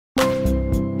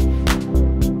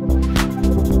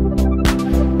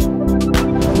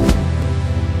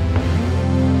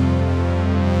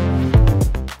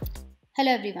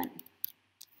Hello everyone.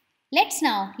 Let's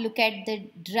now look at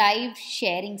the Drive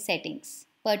sharing settings,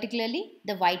 particularly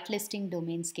the whitelisting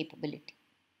domains capability.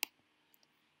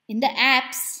 In the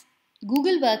apps,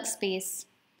 Google Workspace,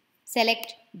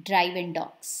 select Drive and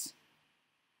Docs.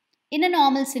 In a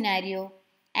normal scenario,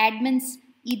 admins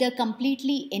either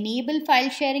completely enable file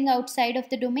sharing outside of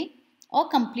the domain or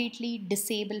completely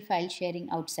disable file sharing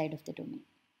outside of the domain.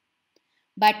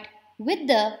 But with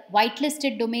the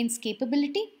whitelisted domains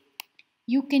capability,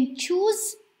 you can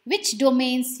choose which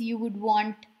domains you would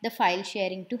want the file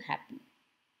sharing to happen.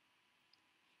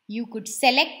 You could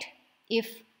select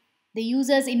if the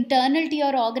user's internal to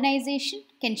your organization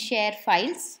can share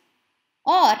files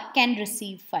or can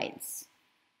receive files.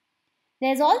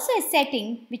 There's also a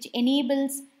setting which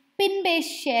enables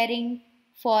pin-based sharing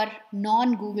for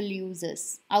non-Google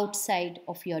users outside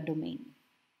of your domain.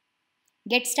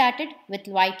 Get started with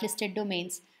whitelisted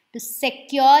domains to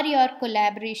secure your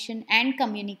collaboration and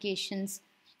communications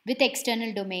with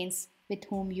external domains with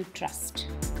whom you trust.